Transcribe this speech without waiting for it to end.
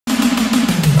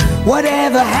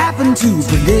Whatever happened to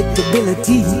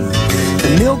predictability? The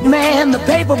milkman, the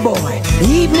paperboy,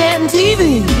 evening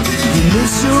TV. You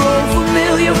miss your old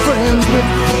familiar friends, but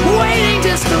waiting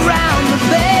just around the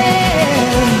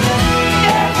bend.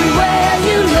 Everywhere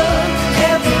you look,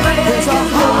 everywhere there's a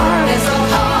heart,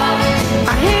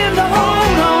 a hand to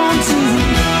hold on to.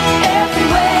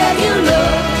 Everywhere you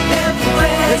look,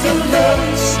 everywhere there's a look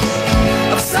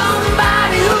of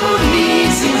somebody who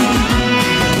needs you.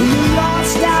 When you're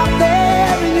lost out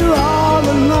there and you're all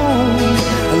alone,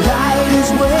 a light is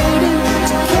waiting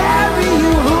to carry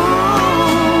you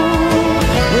home.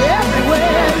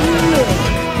 Everywhere you look.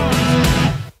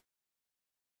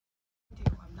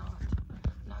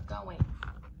 I'm not going.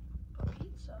 For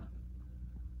pizza.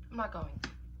 I'm not going.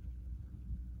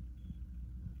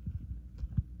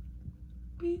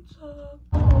 Pizza.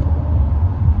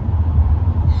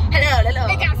 Hello.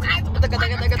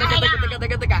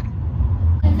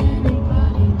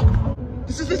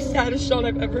 This is the saddest shot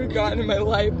I've ever gotten in my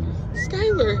life.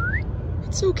 Skylar,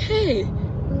 it's okay.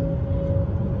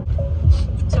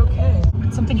 It's okay.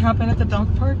 Did something happen at the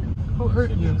dog park? Who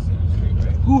hurt you?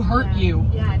 Who hurt you?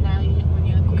 Yeah, now when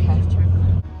you look at your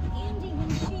turn.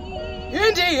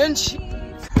 Angie and she.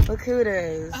 Look who it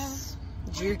is.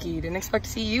 Jukie. Didn't expect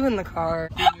to see you in the car.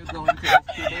 You're going to this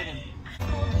dating.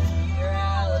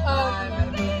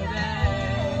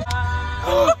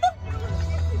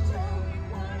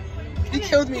 You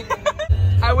killed me.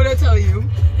 I wouldn't tell you.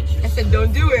 I said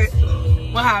don't do it.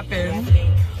 What happened?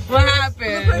 What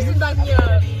happened? The person backed me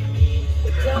up.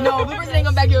 No, the person ain't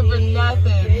gonna back you up for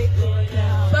nothing.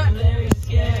 But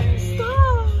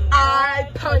I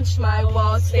punch my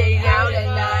wall, stay out at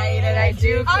night, and I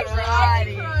do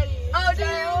karate. Oh, do you?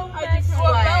 I do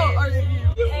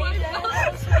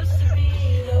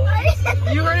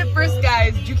karate. You heard it first,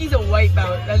 guys. Jukie's a white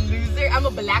belt, a loser. I'm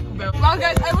a black belt. Wow,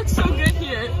 guys, I look so good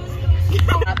here.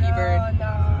 Happy bird.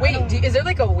 No. Wait, is there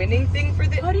like a winning thing for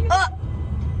this? How do you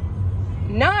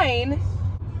 9?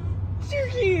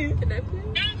 Jukie. Can I play?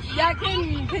 Yeah,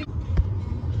 can.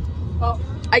 Oh,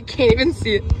 I can't even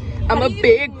see it. I'm a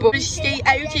big boy. Stay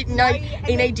out at night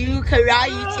and I do karate.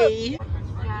 Yeah,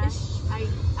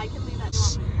 I can play that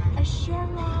song.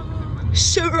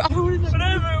 Sure.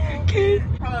 Whatever. Okay.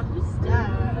 Who's that?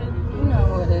 You know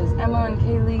who it is. Emma and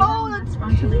Kaylee. Oh, that's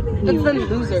That's the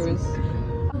losers.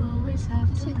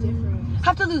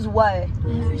 Have to lose what?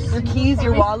 Your keys,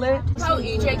 your wallet? How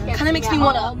EJ can't Kinda makes me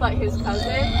wanna- but his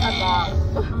cousin, a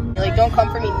mom. Like, don't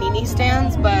come for me, Nene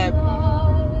stands, but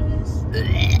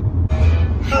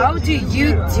how do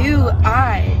you do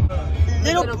I?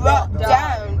 Little brought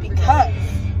down because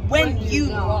when you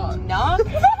knock,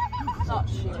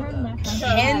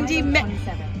 candy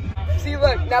See,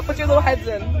 look, now put your little heads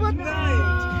in.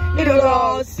 It'll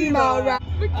all seem alright.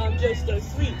 I'm just a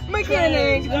sweet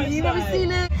Mechanic, you never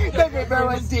seen it? The river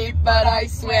was deep, but I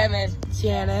swam it.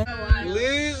 Janet.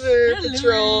 Loser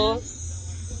patrol.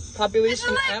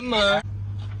 Population Emma.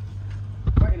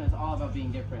 Martinez is all about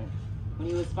being different. When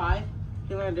he was 5,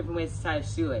 he learned different ways to tie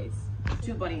his shoelace.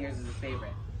 2 bunny ears is his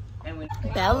favorite. And when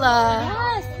Bella.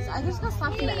 Yes, I just got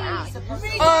slapped in the ass.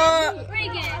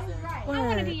 Raegan, I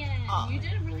want to be in it. You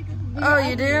did a really good. Oh,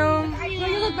 you do?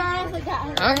 You look badass like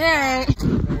that. Okay.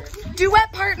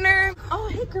 Duet partner. Oh,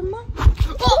 hey, grandma.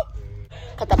 Oh.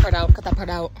 Cut that part out. Cut that part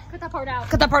out. Cut that part out.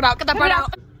 Cut that part out. Cut that part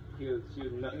out. he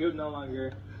was no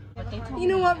longer. You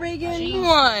know what, Raegan?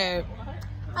 What?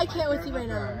 I can't with you right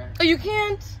now. Oh, you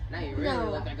can't? Now you really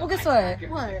No. look like Well, guess what?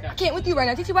 What? I can't with you right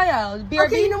now. Teach you right now. BRB.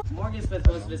 Okay, you know Morgan spends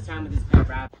most of his time with his pet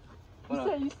rabbit.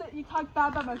 you talked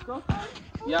bad about my girlfriend?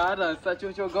 Yeah, I done such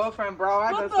with your girlfriend, bro.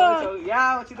 I done such with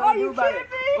yeah, what you gonna do about it?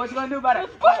 What you gonna do about it?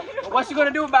 What you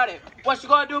gonna do about it? What you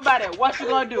gonna do about it? What you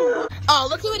gonna do? Oh,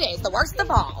 look who it is. The worst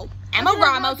of all. Emma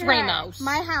Ramos.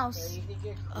 My house.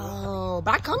 Oh,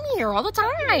 but I come here all the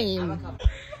time.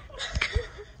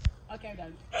 Okay, I'm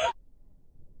done.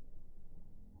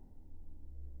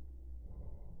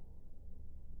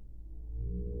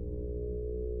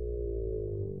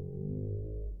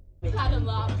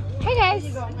 Hey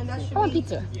guys, I want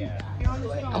pizza.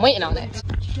 I'm waiting on it.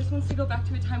 She just wants to go back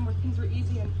to a time where things were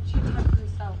easy and she had time for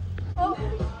herself. Oh.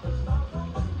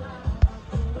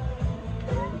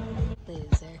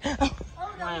 Loser.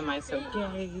 Why am I so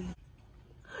gay?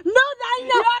 No,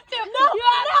 you have to. No.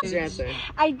 What's your answer?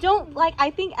 I don't like.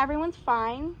 I think everyone's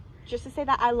fine. Just to say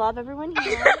that I love everyone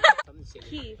here.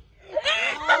 Keith. Oh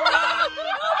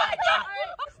my God.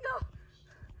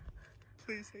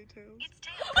 Please say Tails. It's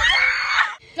Tails.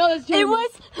 No, it's it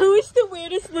was who is the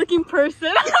weirdest looking person?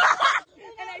 And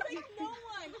I think no one.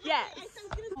 Yes.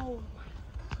 Oh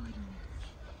my goodness.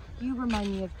 You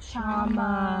remind me of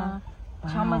Chama.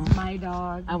 Chama's my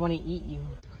dog. I want to eat you.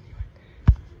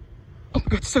 Oh my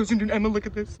god, so soon, Emma, look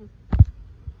at this.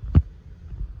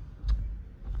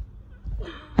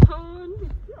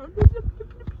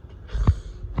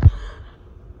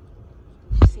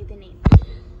 Say the name.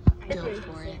 I go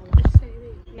for it.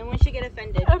 No one should get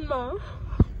offended. Emma.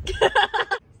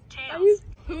 Tails.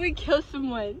 Who would kill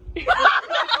someone?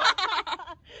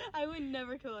 I would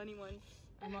never kill anyone.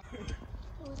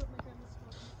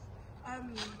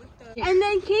 And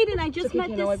then Kayden, I just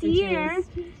met this year.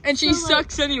 And she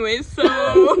sucks anyways, so.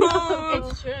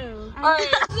 It's true. Alright.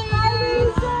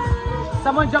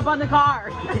 Someone jump on the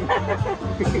car.